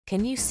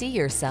Can you see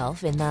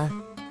yourself in the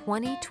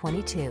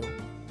 2022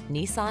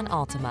 Nissan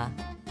Altima?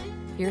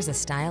 Here's a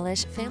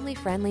stylish,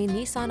 family-friendly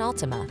Nissan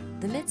Altima,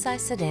 the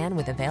midsize sedan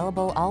with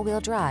available all-wheel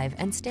drive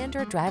and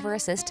standard driver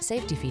assist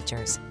safety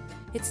features.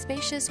 Its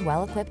spacious,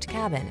 well-equipped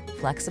cabin,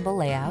 flexible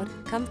layout,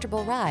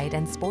 comfortable ride,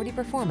 and sporty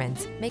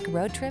performance make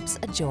road trips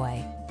a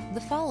joy. The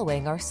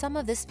following are some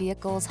of this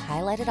vehicle's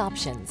highlighted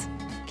options: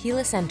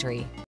 keyless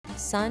entry,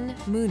 sun,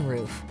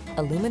 moonroof,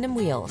 aluminum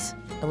wheels,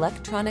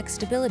 electronic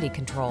stability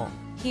control,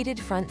 heated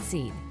front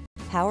seat,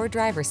 power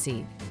driver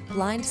seat,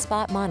 blind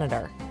spot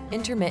monitor,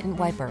 intermittent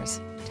wipers,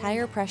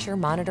 tire pressure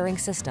monitoring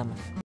system,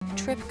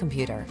 trip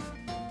computer.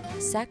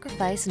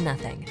 Sacrifice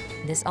nothing.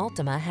 This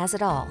Altima has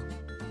it all.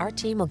 Our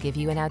team will give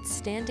you an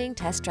outstanding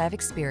test drive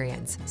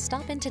experience.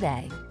 Stop in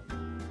today.